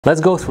Let's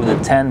go through the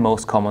 10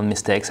 most common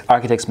mistakes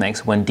architects make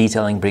when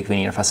detailing brick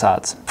veneer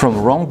facades.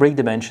 From wrong brick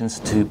dimensions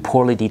to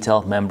poorly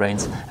detailed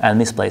membranes and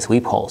misplaced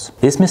weep holes.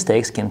 These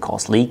mistakes can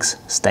cause leaks,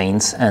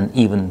 stains, and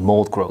even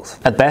mold growth.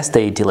 At best,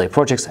 they delay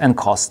projects and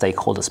cost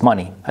stakeholders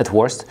money. At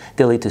worst,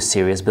 they lead to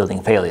serious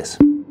building failures.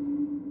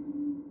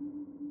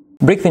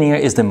 Brick veneer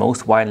is the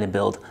most widely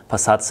built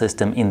facade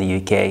system in the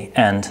UK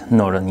and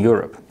Northern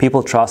Europe.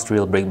 People trust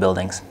real brick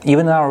buildings,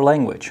 even in our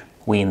language.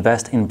 We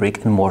invest in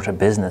brick and mortar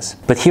business.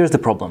 But here's the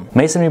problem.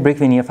 Masonry brick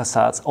veneer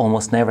facades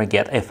almost never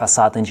get a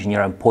facade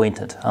engineer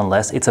appointed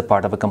unless it's a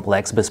part of a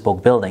complex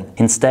bespoke building.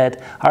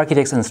 Instead,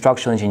 architects and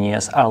structural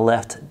engineers are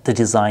left to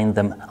design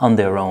them on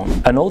their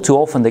own. And all too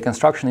often the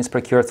construction is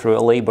procured through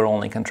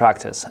labor-only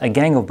contractors, a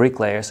gang of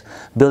bricklayers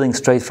building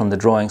straight from the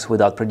drawings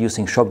without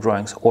producing shop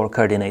drawings or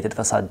coordinated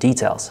facade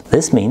details.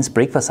 This means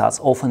brick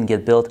facades often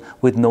get built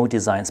with no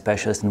design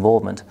specialist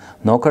involvement,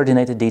 no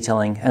coordinated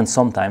detailing, and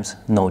sometimes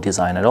no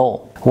design at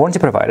all. Warranty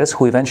providers,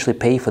 who eventually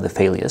pay for the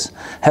failures,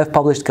 have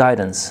published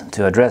guidance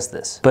to address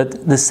this.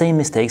 But the same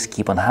mistakes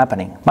keep on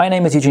happening. My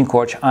name is Eugene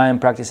Korch, I am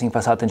practicing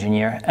facade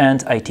engineer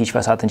and I teach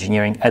facade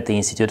engineering at the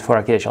Institute for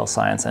Architectural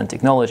Science and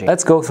Technology.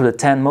 Let's go through the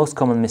 10 most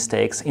common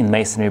mistakes in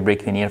masonry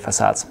brick veneer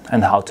facades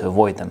and how to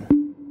avoid them.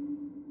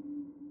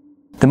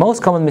 The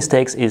most common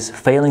mistakes is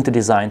failing to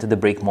design to the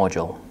brick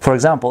module. For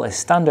example, a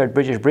standard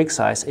British brick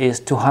size is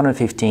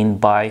 215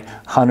 by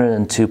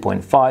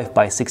 102.5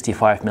 by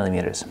 65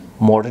 mm.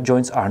 Mortar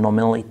joints are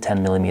nominally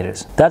 10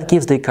 mm. That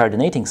gives the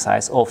coordinating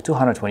size of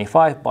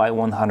 225 by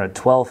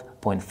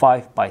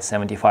 112.5 by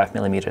 75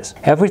 mm.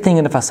 Everything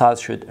in the facade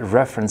should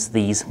reference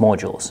these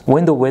modules.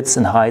 Window widths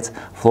and heights,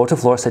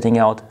 floor-to-floor setting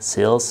out,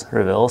 sills,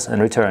 revels,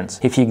 and returns.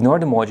 If you ignore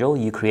the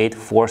module, you create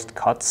forced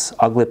cuts,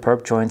 ugly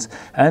perp joints,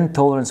 and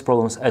tolerance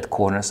problems at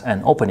corners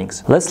and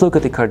openings. Let's look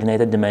at the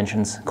coordinated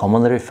dimensions,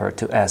 commonly referred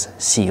to as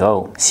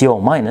CO. CO-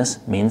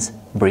 means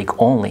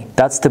brick only.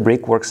 That's the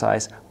brickwork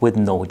size with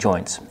no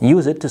joints.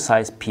 Use it to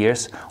size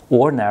piers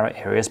or narrow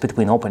areas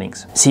between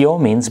openings. CO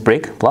means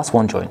brick plus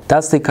one joint.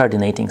 That's the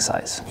coordinating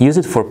size. Use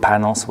it for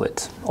panels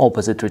with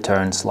opposite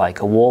returns, like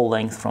a wall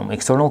length from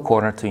external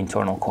corner to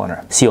internal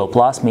corner. CO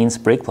plus means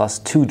brick plus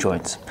two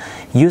joints.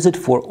 Use it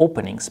for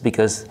openings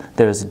because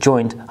there is a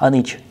joint on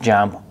each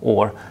jamb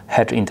or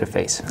head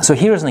interface. So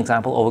here is an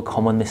example of a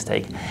common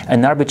mistake: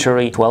 an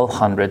arbitrary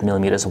 1200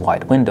 mm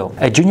wide window.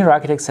 A junior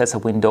architect sets a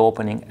window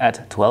opening at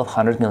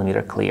 1200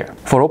 mm clear.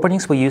 For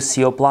openings we use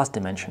CO plus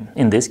dimension,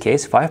 in this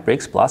case 5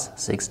 bricks plus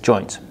 6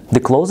 joints. The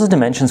closest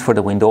dimensions for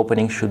the window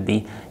opening should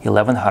be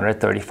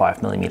 1135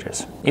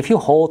 mm. If you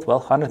hold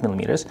 1200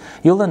 mm,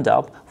 you'll end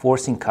up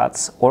forcing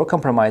cuts or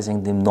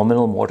compromising the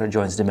nominal mortar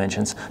joints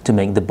dimensions to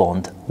make the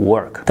bond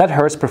work. That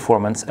hurts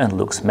performance and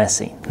looks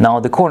messy. Now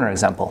the corner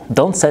example.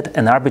 Don't set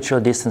an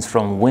arbitrary distance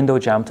from window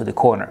jamb to the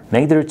corner.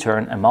 Make the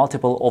return a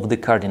multiple of the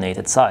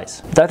coordinated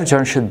size. That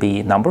return should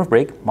be number of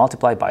brick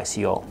multiplied by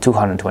CO.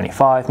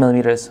 225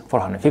 mm,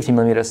 450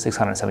 mm,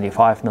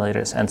 675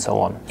 mm, and so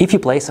on. If you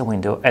place a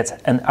window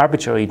at an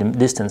arbitrary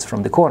distance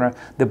from the corner,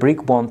 the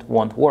brick won't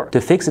work.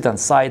 To fix it on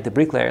site, the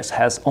bricklayers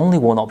has only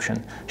one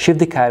option: shift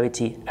the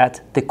cavity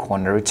at the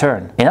corner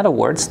return. In other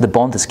words, the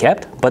bond is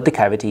kept, but the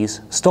cavity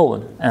is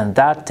stolen. And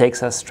that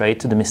takes us straight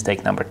to the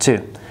mistake number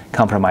 2,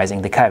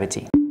 compromising the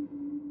cavity.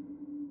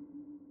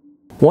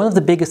 One of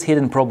the biggest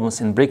hidden problems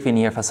in brick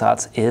veneer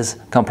facades is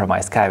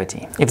compromised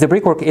cavity. If the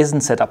brickwork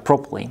isn't set up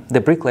properly, the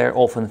bricklayer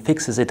often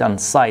fixes it on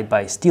site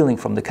by stealing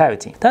from the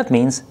cavity. That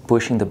means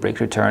pushing the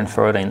brick return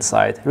further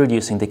inside,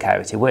 reducing the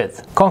cavity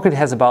width. Concrete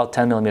has about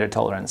 10 mm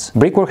tolerance.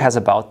 Brickwork has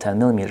about 10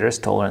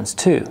 mm tolerance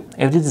too.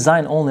 If the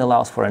design only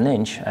allows for an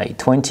inch, a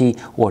 20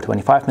 or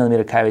 25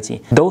 mm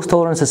cavity, those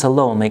tolerances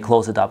alone may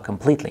close it up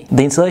completely.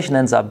 The insulation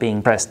ends up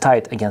being pressed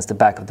tight against the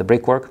back of the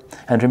brickwork,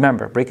 and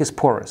remember, brick is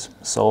porous,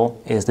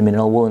 so is the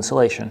mineral wool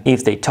insulation.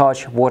 If they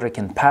touch, water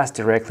can pass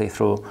directly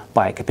through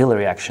by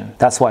capillary action.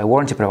 That's why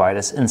warranty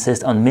providers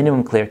insist on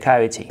minimum clear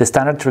cavity. The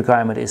standard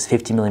requirement is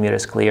 50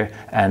 mm clear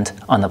and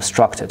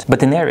unobstructed.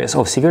 But in areas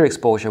of severe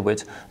exposure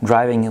with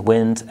driving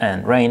wind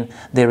and rain,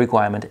 the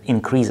requirement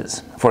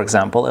increases. For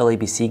example,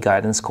 LABC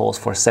guidance calls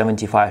for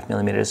 75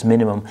 mm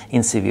minimum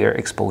in severe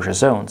exposure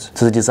zones.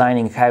 So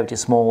designing a cavity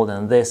smaller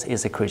than this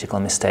is a critical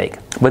mistake.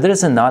 But there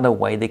is another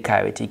way the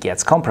cavity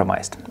gets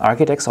compromised.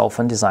 Architects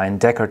often design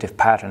decorative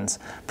patterns,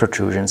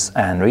 protrusions,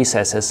 and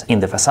recesses in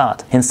the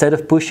facade. Instead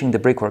of pushing the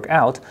brickwork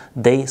out,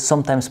 they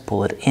sometimes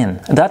pull it in.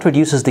 That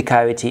reduces the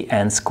cavity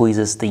and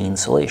squeezes the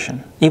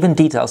insulation. Even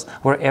details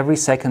where every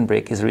second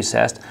brick is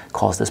recessed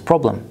cause this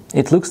problem.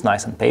 It looks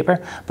nice on paper,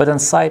 but on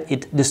site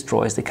it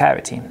destroys the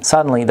cavity.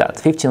 Suddenly that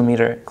 15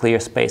 mm clear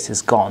space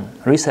is gone.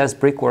 Recessed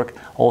brickwork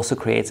also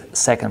creates a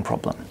second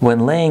problem.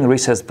 When laying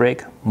recessed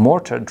brick,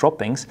 mortar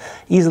droppings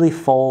easily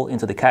fall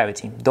into the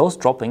cavity. Those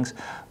droppings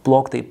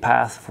block the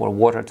path for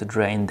water to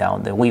drain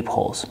down the weep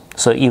holes.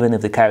 So even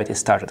if the cavity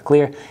started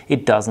clear,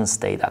 it doesn't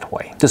stay that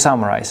way. To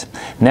summarize,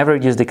 never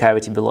reduce the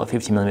cavity below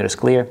 50 mm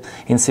clear.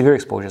 In severe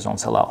exposure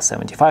zones, allow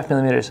 75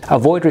 mm.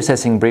 Avoid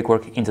recessing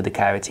brickwork into the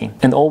cavity,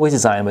 and always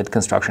design with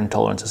construction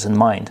tolerances in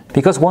mind.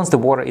 Because once the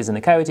water is in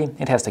the cavity,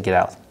 it has to get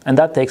out. And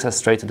that takes us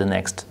straight to the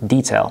next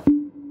detail.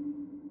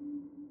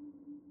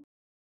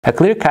 A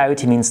clear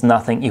cavity means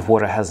nothing if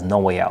water has no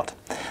way out.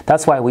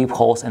 That's why weep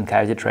holes and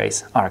cavity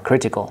trays are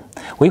critical.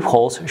 Weep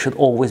holes should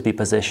always be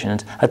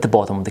positioned at the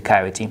bottom of the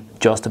cavity,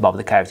 just above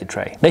the cavity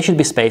tray. They should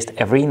be spaced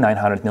every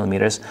 900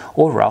 mm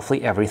or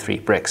roughly every 3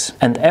 bricks.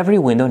 And every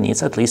window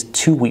needs at least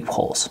 2 weep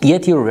holes.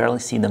 Yet you rarely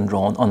see them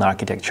drawn on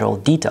architectural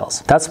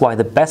details. That's why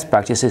the best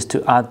practice is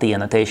to add the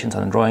annotations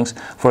on the drawings,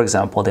 for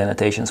example the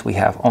annotations we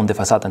have on the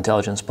Facade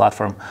Intelligence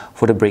platform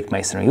for the brick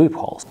masonry weep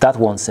holes. That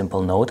one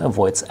simple note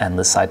avoids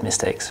endless side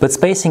mistakes. But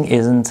spacing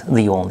isn't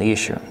the only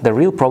issue. The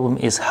real problem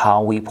is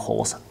how weep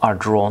holes are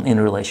drawn in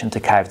relation to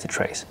cavity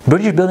trays.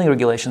 British Building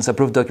Regulations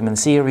Approved Document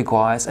C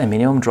requires a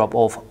minimum drop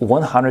of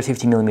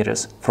 150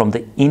 mm from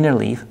the inner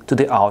leaf to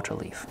the outer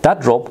leaf.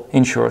 That drop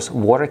ensures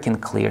water can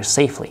clear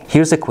safely.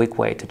 Here's a quick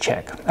way to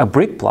check. A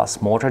brick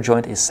plus mortar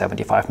joint is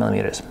 75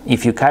 mm.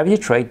 If your cavity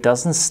tray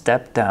doesn't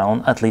step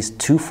down at least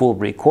 2 full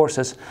brick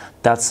courses,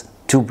 that's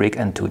 2 brick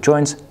and 2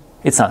 joints,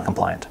 it's not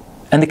compliant.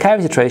 And the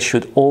cavity tray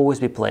should always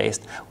be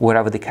placed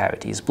wherever the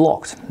cavity is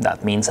blocked.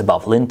 That means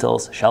above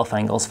lintels, shelf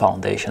angles,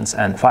 foundations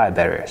and fire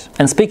barriers.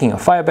 And speaking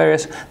of fire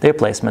barriers, their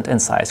placement and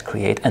size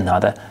create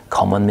another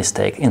common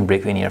mistake in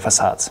brick veneer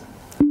facades.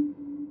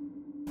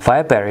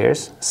 Fire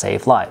barriers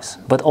save lives,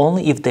 but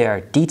only if they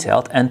are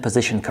detailed and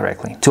positioned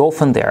correctly. Too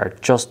often they are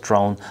just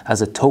drawn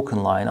as a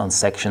token line on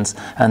sections,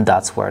 and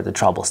that's where the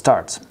trouble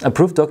starts.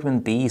 Approved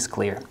document B is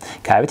clear.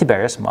 Cavity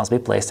barriers must be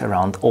placed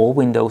around all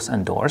windows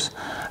and doors,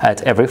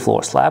 at every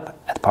floor slab,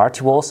 at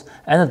party walls,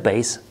 and at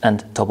base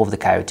and top of the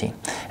cavity,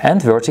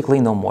 and vertically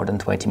no more than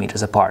 20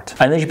 meters apart.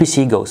 An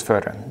HBC goes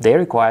further. They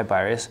require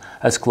barriers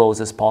as close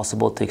as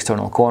possible to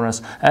external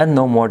corners and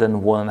no more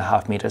than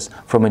 1.5 meters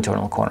from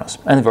internal corners,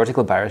 and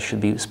vertical barriers should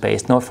be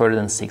spaced no further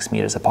than 6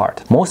 meters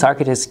apart. Most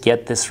architects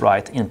get this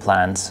right in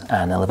plans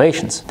and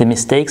elevations. The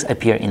mistakes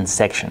appear in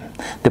section.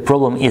 The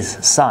problem is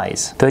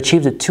size. To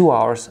achieve the 2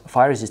 hours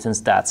fire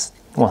resistance, that's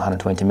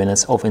 120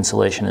 minutes of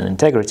insulation and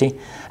integrity,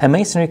 a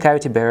masonry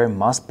cavity barrier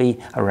must be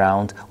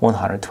around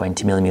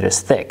 120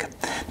 mm thick.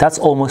 That's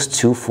almost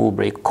 2 full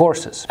brick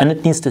courses, and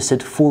it needs to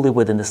sit fully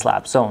within the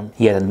slab zone.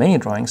 Yet in many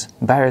drawings,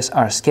 barriers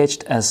are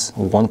sketched as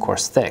 1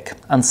 course thick.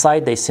 On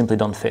site they simply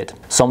don't fit.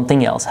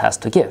 Something else has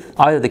to give.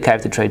 Either the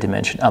cavity tray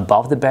dimension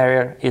above the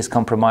barrier is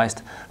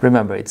compromised,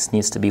 remember it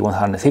needs to be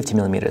 150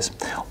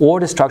 mm,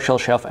 or the structural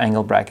shelf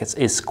angle brackets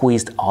is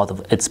squeezed out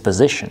of its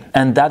position.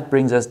 And that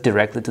brings us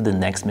directly to the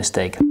next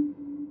mistake.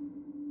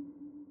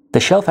 The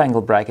shelf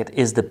angle bracket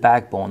is the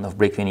backbone of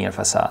brick veneer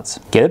facades.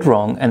 Get it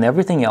wrong and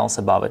everything else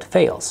above it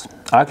fails.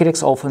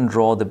 Architects often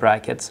draw the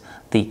brackets,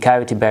 the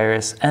cavity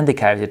barriers and the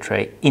cavity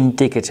tray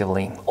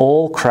indicatively,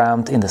 all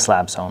crammed in the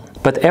slab zone.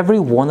 But every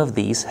one of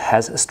these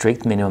has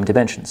strict minimum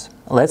dimensions.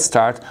 Let's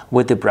start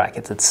with the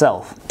bracket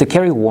itself. To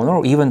carry 1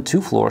 or even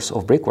 2 floors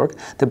of brickwork,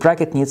 the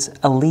bracket needs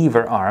a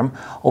lever arm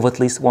of at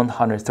least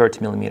 130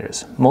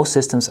 mm. Most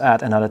systems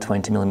add another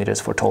 20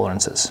 mm for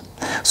tolerances.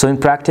 So in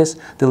practice,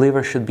 the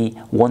lever should be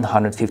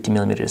 150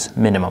 mm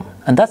minimum.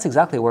 And that's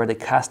exactly where the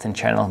casting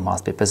channel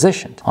must be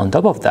positioned. On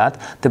top of that,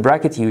 the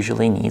bracket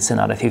usually needs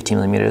another 50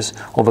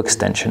 mm of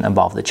extension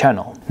above the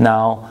channel.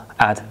 Now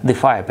add the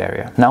fire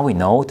barrier. Now we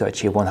know to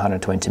achieve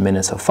 120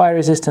 minutes of fire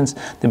resistance,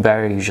 the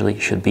barrier usually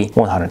should be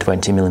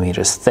 120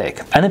 mm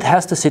thick. And it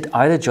has to sit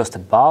either just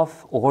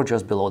above or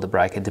just below the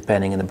bracket,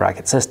 depending on the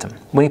bracket system.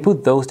 When you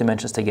put those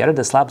dimensions together,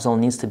 the slab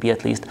zone needs to be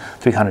at least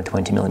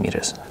 320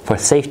 mm. For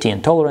safety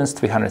and tolerance,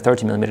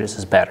 330 mm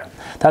is better.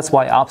 That's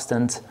why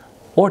upstands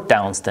or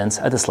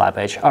downstands at the slab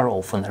edge are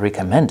often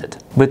recommended.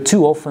 But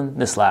too often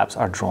the slabs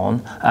are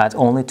drawn at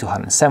only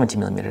 270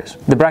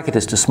 mm. The bracket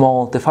is too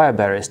small, the fire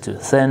barrier is too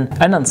thin,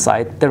 and on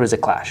site there is a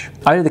clash.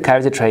 Either the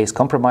cavity tray is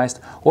compromised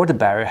or the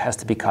barrier has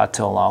to be cut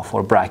to allow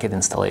for bracket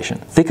installation.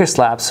 Thicker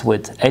slabs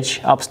with edge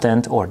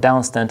upstand or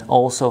downstand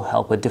also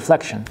help with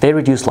deflection. They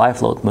reduce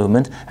live load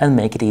movement and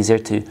make it easier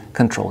to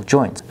control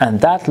joints. And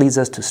that leads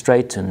us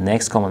straight to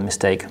next common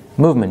mistake: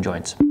 movement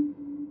joints.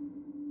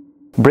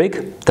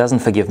 Brick doesn't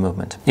forgive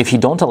movement. If you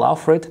don't allow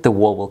for it, the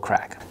wall will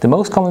crack. The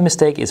most common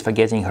mistake is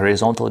forgetting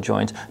horizontal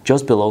joint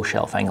just below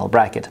shelf angle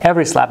bracket.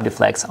 Every slab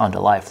deflects under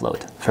live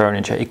load,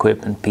 furniture,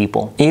 equipment,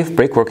 people. If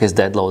brickwork is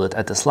dead loaded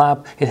at the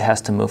slab, it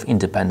has to move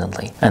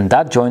independently. And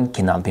that joint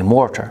cannot be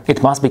mortar.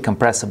 It must be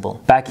compressible,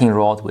 backing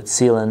rod with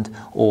sealant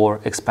or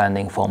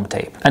expanding foam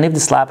tape. And if the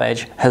slab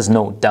edge has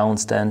no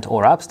downstand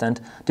or upstand,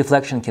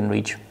 deflection can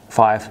reach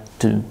 5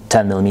 to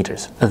 10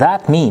 millimeters.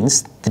 That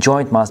means the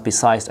joint must be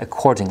sized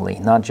accordingly,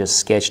 not just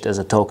sketched as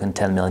a token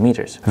 10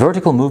 millimeters.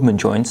 Vertical movement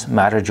joints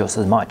matter just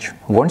as much.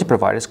 Warranty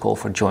providers call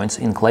for joints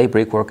in clay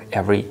brickwork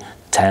every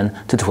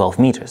 10 to 12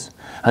 meters,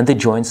 and the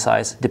joint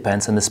size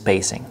depends on the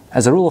spacing.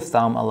 As a rule of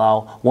thumb,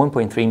 allow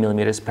 1.3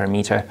 millimeters per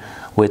meter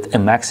with a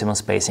maximum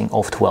spacing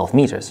of 12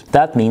 meters.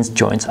 That means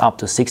joints up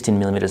to 16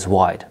 millimeters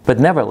wide, but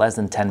never less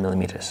than 10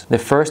 millimeters. The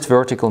first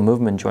vertical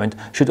movement joint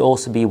should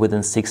also be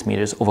within 6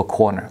 meters of a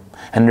corner.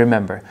 And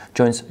remember,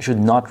 joints should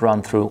not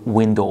run through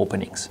window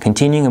openings.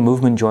 Continuing a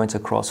movement joints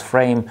across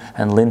frame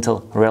and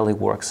lintel rarely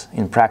works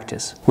in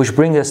practice. Which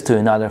brings us to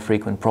another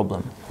frequent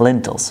problem,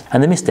 lintels.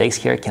 And the mistakes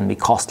here can be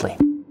costly.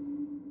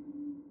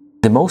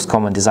 The most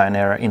common design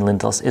error in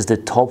lintels is the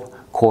top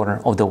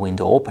corner of the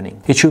window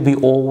opening. It should be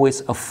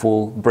always a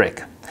full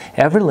brick.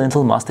 Every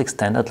lintel must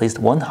extend at least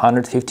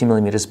 150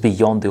 millimeters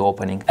beyond the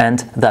opening, and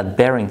that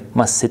bearing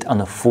must sit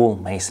on a full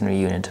masonry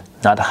unit,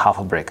 not a half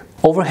a brick.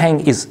 Overhang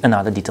is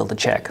another detail to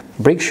check.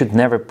 Brick should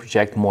never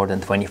project more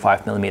than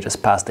 25 millimeters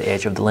past the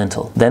edge of the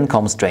lintel. Then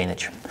comes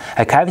drainage.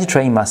 A cavity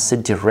tray must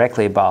sit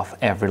directly above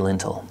every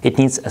lintel. It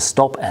needs a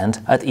stop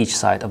end at each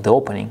side of the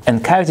opening,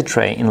 and cavity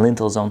tray in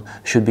lintel zone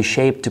should be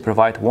shaped to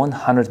provide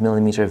 100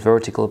 millimeter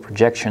vertical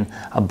projection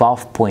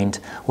above point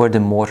where the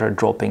mortar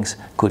droppings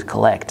could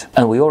collect.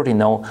 And we already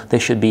know they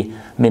should be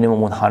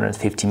minimum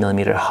 150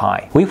 millimeter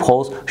high. Weave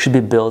holes should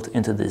be built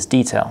into this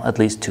detail, at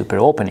least 2 per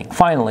opening.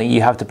 Finally,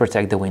 you have to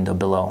protect the window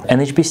below.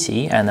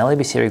 NHBC and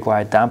LABC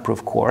require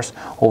damp-proof cores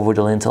over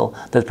the lintel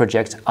that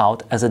projects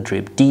out as a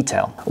drip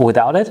detail.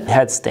 Without it,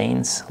 head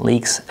stains,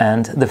 leaks,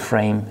 and the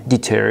frame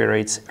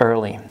deteriorates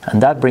early. And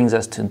that brings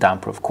us to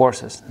damp-proof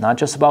courses, not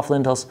just above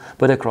lintels,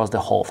 but across the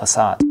whole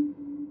facade.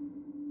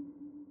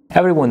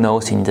 Everyone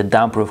knows you need a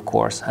damp-proof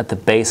course at the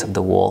base of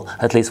the wall,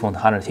 at least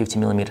 150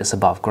 millimeters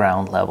above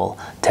ground level,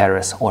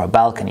 terrace or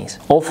balconies.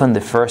 Often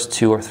the first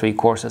 2 or 3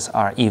 courses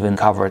are even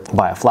covered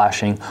by a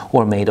flashing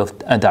or made of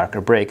a darker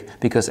brick,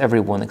 because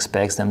everyone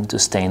expects them to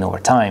stain over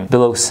time.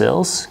 Below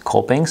sills,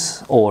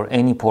 copings, or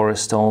any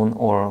porous stone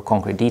or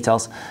concrete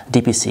details,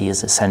 DPC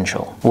is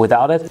essential.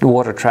 Without it, the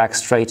water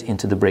tracks straight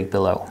into the brick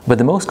below. But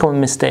the most common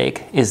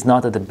mistake is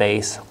not at the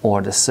base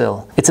or the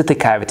sill, it's at the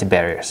cavity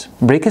barriers.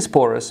 Brick is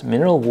porous,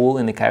 mineral wool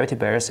in the cavity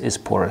barriers is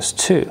porous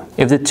too.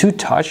 If the two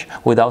touch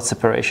without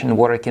separation,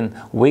 water can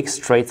wick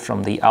straight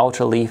from the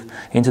outer leaf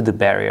into the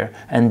barrier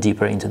and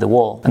deeper into the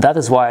wall. And that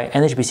is why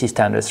NHBC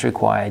standards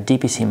require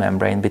DPC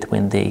membrane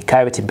between the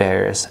cavity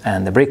barriers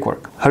and the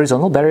brickwork.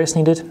 Horizontal barriers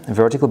needed,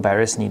 vertical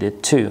barriers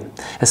needed too,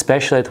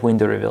 especially at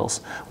window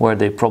reveals, where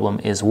the problem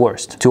is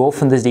worst. Too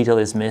often this detail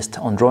is missed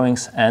on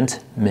drawings and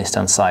missed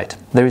on site.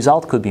 The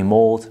result could be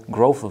mold,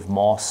 growth of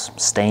moss,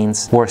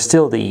 stains, or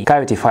still the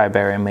cavity fire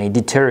barrier may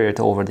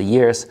deteriorate over the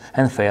years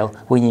and fail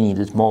when you need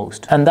it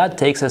most. And that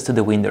takes us to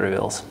the window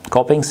reveals,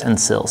 copings and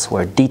sills,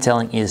 where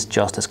detailing is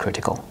just as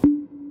critical.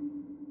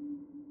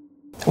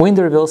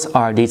 Window reveals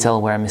are a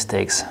detail where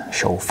mistakes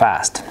show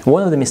fast.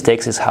 One of the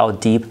mistakes is how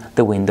deep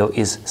the window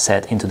is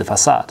set into the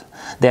facade.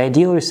 The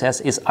ideal recess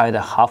is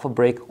either half a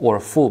brick or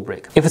a full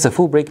brick. If it's a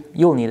full brick,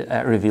 you'll need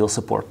a reveal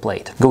support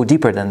plate. Go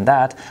deeper than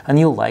that and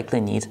you'll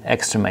likely need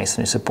extra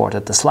masonry support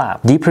at the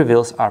slab. Deep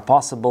reveals are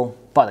possible,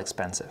 but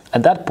expensive.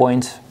 At that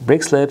point,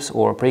 brick slips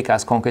or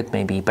precast concrete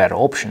may be a better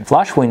option.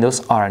 Flush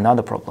windows are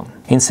another problem.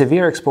 In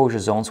severe exposure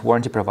zones,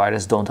 warranty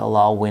providers don't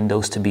allow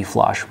windows to be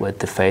flush with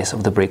the face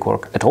of the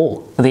brickwork at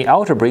all. The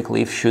outer brick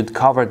leaf should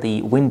cover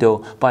the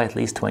window by at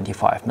least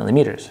 25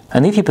 millimeters.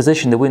 And if you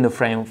position the window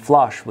frame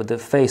flush with the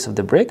face of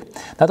the brick,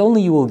 not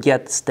only you will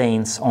get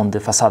stains on the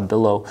facade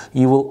below,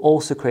 you will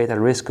also create a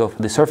risk of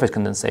the surface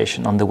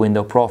condensation on the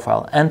window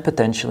profile and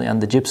potentially on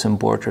the gypsum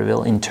board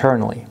reveal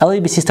internally.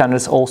 LABC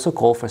standards also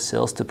call for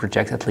sills to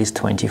project at least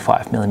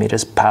 25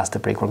 millimeters past the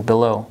brickwork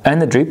below,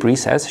 and the drip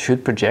recess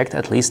should project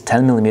at least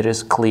 10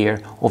 millimeters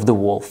clear of the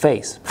wall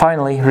face.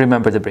 Finally,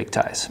 remember the brick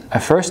ties. A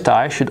first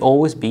tie should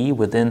always be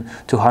within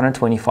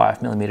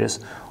 225 millimeters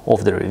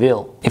of the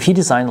reveal. If you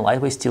design a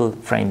lightweight steel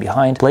frame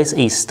behind, place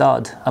a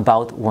stud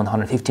about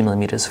 150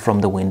 millimeters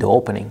from the window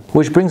opening.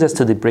 Which brings us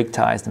to the brick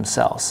ties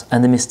themselves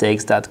and the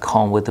mistakes that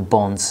come with the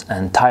bonds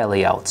and tie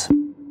layouts.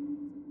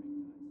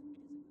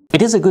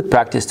 It is a good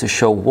practice to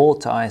show wall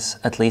ties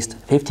at least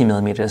 50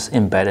 millimeters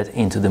embedded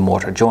into the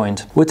mortar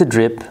joint, with the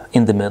drip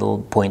in the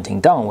middle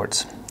pointing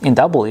downwards. In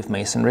double leaf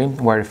masonry,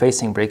 where the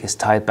facing brick is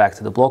tied back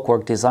to the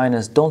blockwork,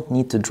 designers don't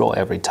need to draw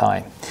every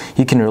tie.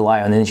 You can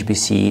rely on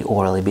NHBC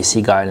or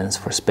LABC guidance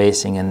for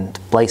spacing and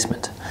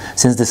placement.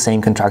 Since the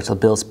same contractor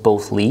builds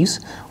both leaves,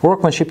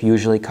 workmanship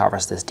usually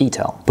covers this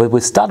detail. But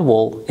with stud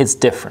wall, it's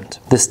different.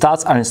 The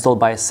studs are installed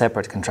by a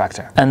separate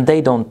contractor, and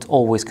they don't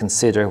always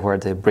consider where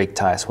the brick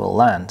ties will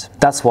land.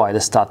 That's why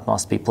the stud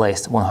must be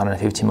placed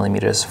 150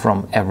 millimeters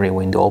from every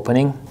window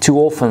opening. Too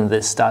often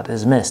this stud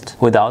is missed.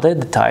 Without it,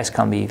 the ties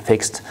can be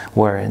fixed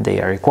where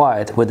they are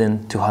required,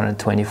 within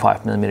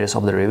 225 millimeters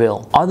of the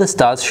reveal. Other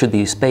studs should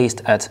be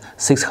spaced at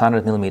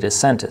 600 millimeters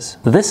centers.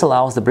 This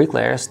allows the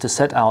bricklayers to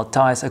set out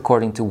ties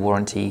according to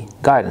warranty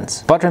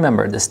guidance. But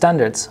remember, the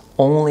standards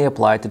only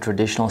apply to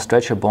traditional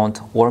stretcher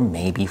bond or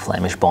maybe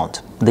Flemish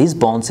bond. These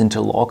bonds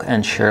interlock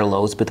and share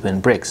loads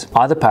between bricks.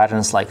 Other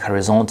patterns like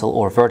horizontal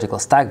or vertical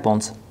stack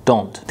bonds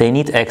don't. They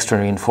need extra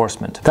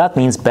reinforcement. That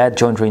means bad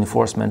joint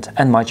reinforcement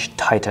and much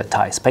tighter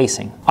tie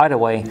spacing. Either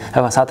way,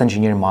 a facade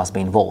engineer must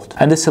be involved,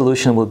 and the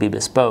solution will be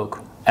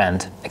bespoke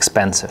and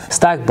expensive.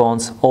 Stacked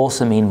bonds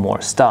also mean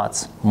more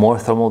studs, more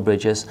thermal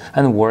bridges,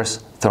 and worse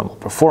thermal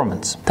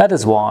performance. That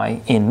is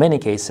why, in many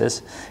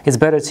cases, it's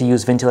better to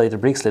use ventilated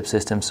brick slip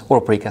systems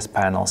or precast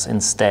panels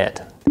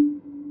instead.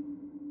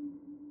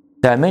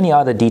 There are many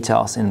other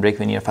details in brick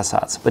veneer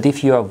facades, but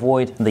if you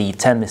avoid the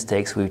 10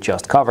 mistakes we've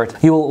just covered,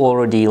 you will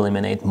already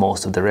eliminate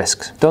most of the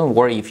risks. Don't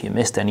worry if you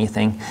missed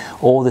anything.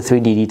 All the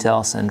 3D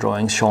details and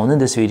drawings shown in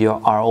this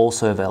video are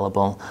also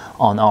available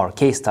on our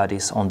case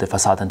studies on the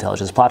Facade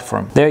Intelligence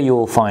platform. There you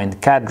will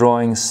find CAD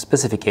drawings,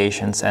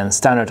 specifications, and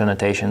standard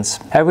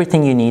annotations,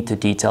 everything you need to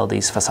detail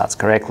these facades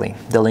correctly.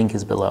 The link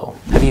is below.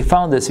 If you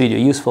found this video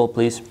useful,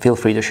 please feel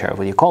free to share it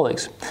with your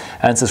colleagues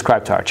and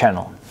subscribe to our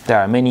channel. There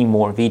are many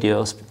more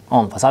videos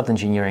on facade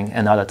engineering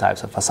and other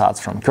types of facades,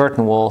 from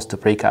curtain walls to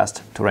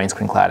precast to rain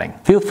screen cladding.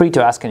 Feel free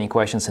to ask any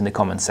questions in the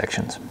comment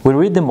sections. We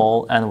read them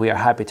all and we are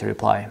happy to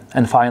reply.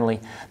 And finally,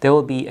 there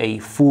will be a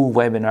full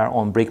webinar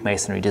on brick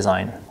masonry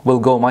design. We'll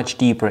go much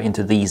deeper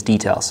into these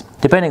details.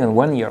 Depending on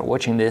when you're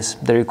watching this,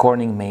 the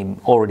recording may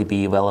already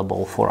be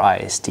available for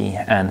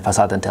IAST and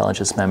Facade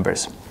Intelligence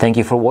members. Thank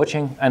you for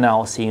watching, and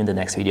I'll see you in the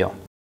next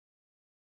video.